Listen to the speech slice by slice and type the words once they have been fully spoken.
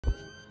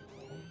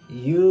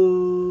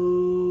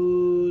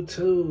YouTube,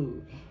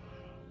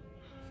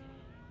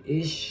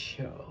 it's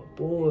your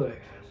boy.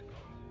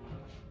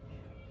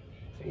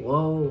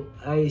 Whoa,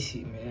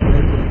 Icy, man. Back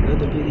with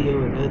another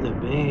video, another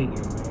banger,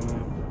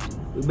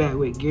 man. We back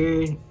with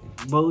Garrett,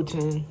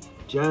 Bolden,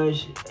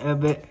 Josh,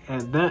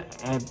 Adornado,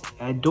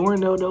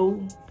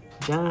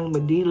 Jong,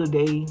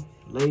 Madaliday,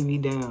 Lay Me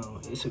Down.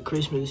 It's a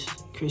Christmas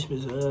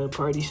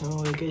party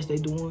song, I guess they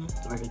doing,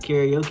 like a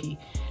karaoke.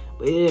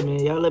 But yeah, man,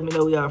 y'all let me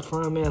know where y'all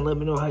from, man. Let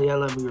me know how y'all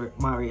like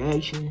my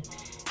reaction.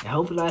 And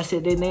hopefully I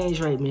said their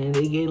names right, man.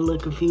 They get a little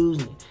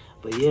confusing.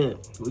 But yeah,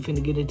 we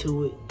finna get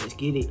into it. Let's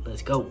get it.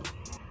 Let's go.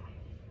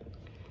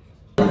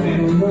 Y'all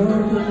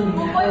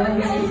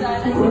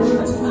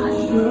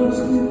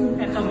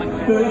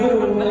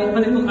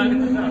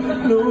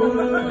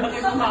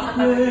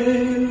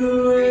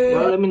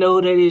let me know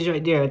who that is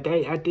right there. I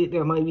think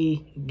that might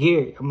be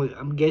Garrett.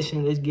 I'm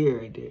guessing it's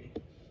Garrett right there.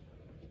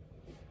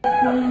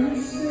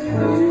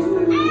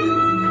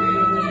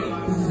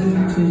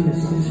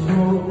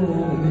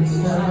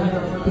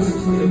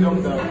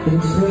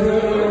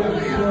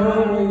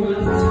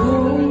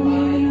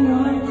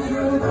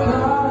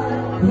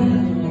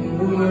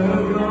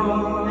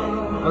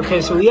 Okay,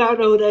 so we all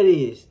know who that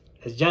is.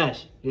 That's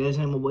Josh. You know what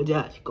I'm saying? My boy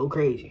Josh. Go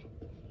crazy.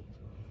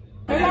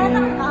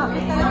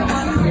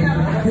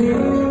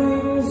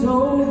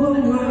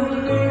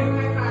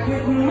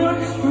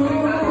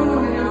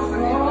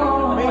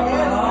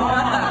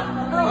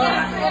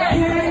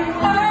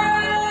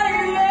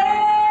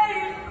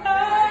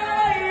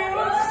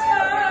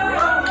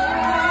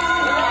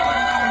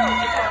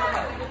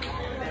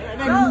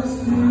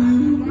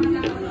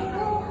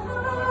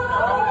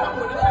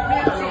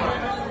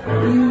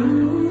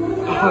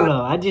 Hold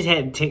on, I just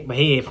had to take my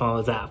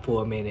headphones out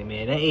for a minute,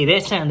 man.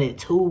 That sounded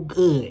too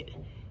good.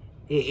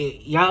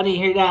 Y'all didn't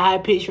hear that high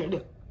pitch right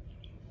there?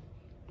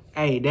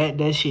 Hey,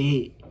 that shit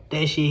hit.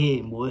 That shit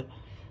hit, boy.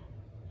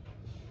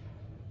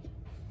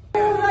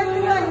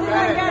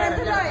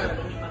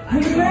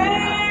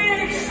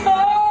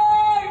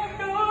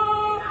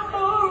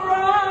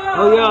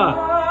 Oh,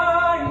 yeah.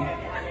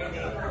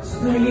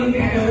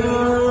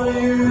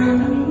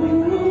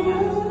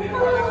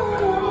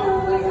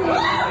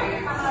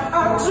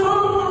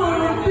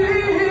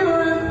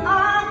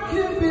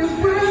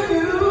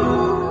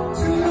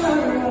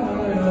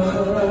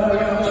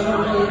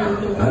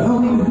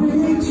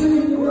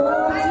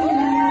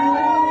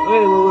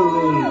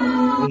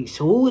 Wait.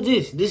 So who is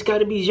this? This got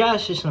to be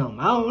Josh or something.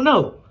 I don't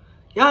know.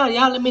 Y'all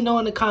let me know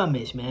in the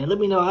comments, man. Let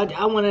me know.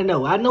 I want to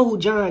know. I know who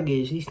John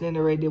is. He's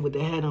standing right there with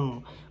the hat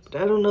on. But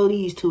I don't know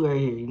these two right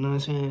here. You know what I'm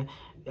saying?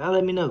 Y'all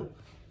let me know.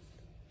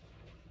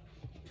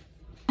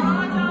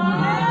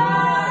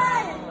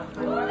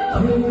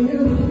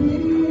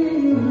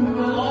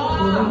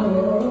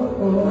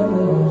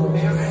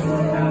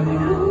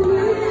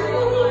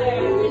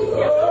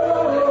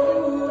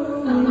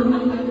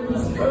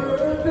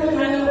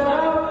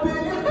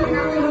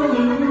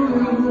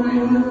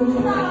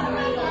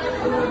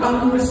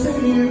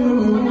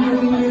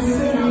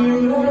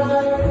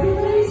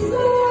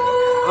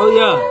 Oh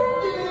yeah.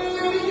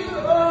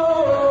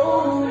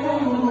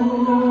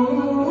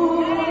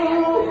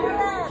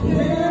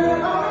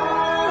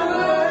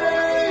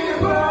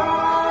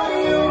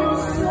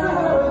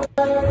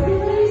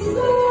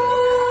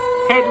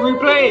 Had to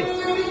replay it.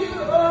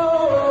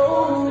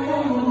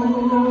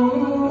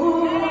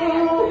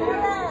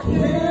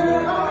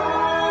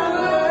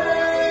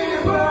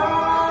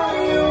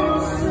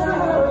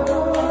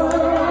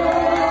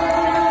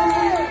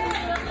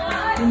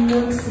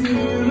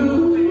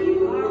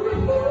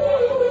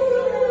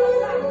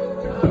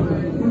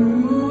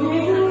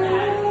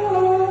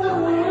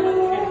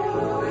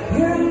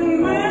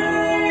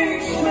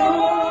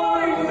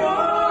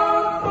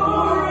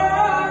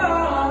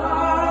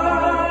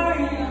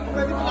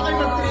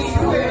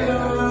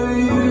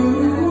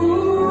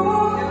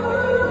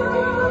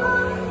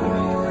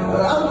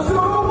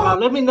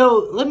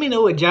 Let me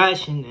know where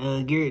Josh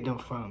and Garrett them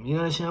from. You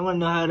know what I'm saying? I want to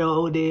know how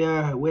old they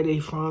are, where they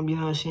from. You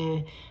know what I'm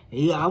saying? And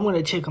yeah, I want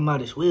to check them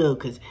out as well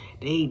because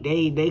they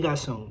got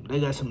some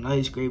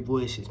nice great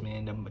voices,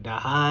 man. The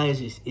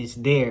highs is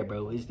there,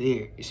 bro. It's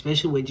there,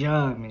 especially with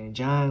John, man.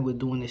 John was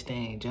doing this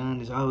thing.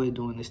 John is always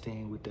doing this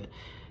thing with the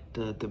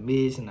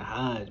mids and the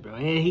highs, bro.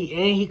 And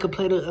he could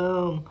play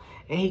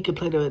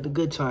the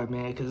guitar,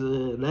 man. Cause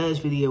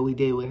last video we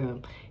did with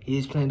him, he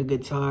was playing the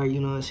guitar. You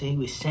know what I'm saying? He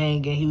was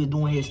singing. He was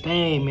doing his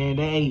thing,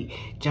 man.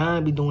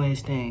 John be doing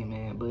his thing,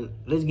 man. But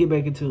let's get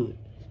back into it.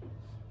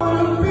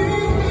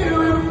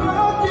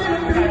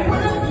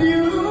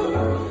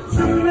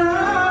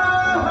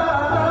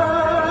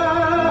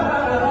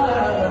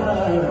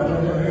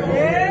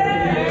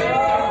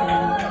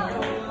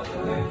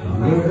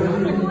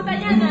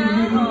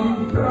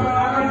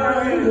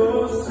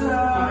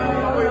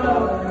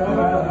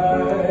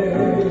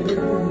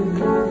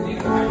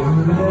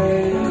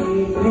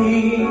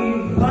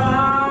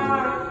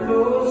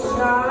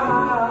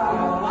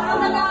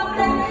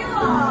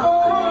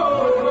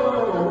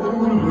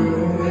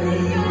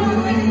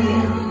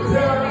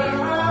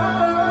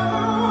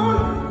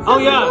 Oh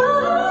yeah.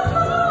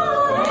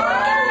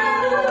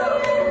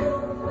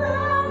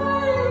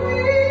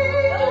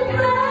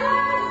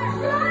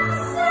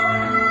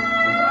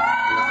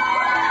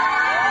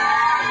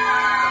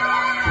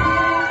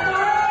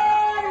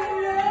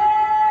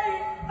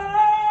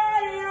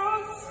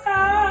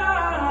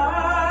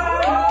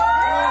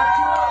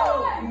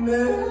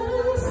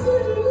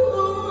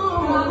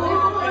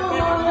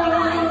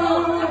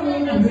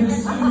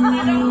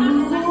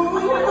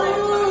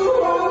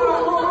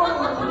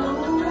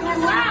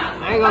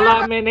 I ain't gonna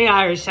lie, man, they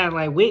out here sound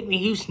like Whitney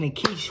Houston and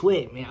Keith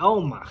Sweat, man. Oh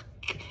my,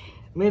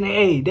 man,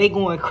 hey, they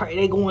going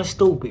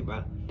stupid,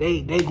 bro.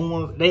 They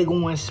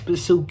going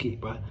spooky,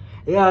 bro.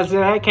 You know what I'm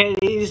saying? I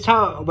can't even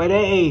talk, but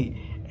they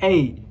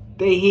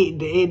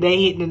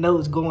hitting the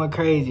notes going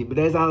crazy. But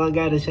that's all I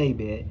gotta say,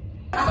 man.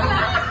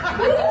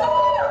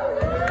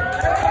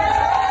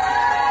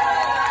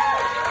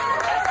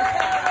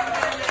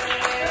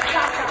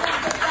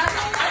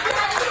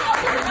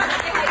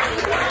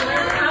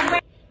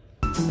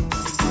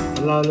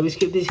 Let me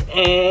skip this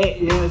ad,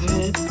 you know what I'm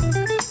saying?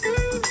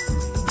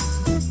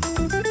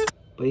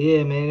 But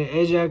yeah, man,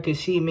 as y'all can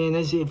see, man,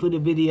 that's it for the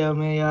video,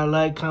 man. Y'all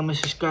like, comment,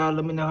 subscribe.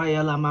 Let me know how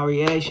y'all like my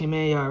reaction,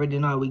 man. Y'all already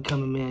know how we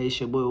coming, man. It's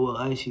your boy, Will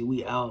Icy.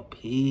 We out.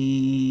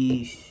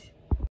 Peace.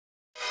 They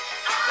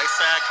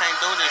say I can't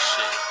do this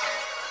shit.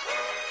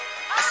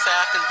 I say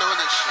I can do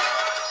this shit.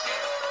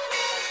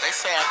 They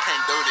say I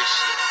can't do this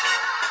shit.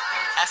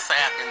 I say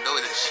I can do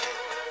this shit.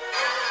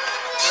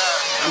 Look,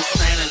 I'm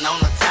standing on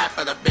the top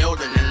of the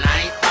building and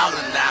I ain't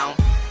falling down.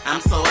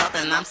 I'm so up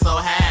and I'm so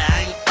high,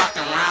 I ain't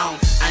fucking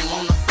around. I ain't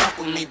wanna fuck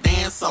with me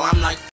then, so I'm like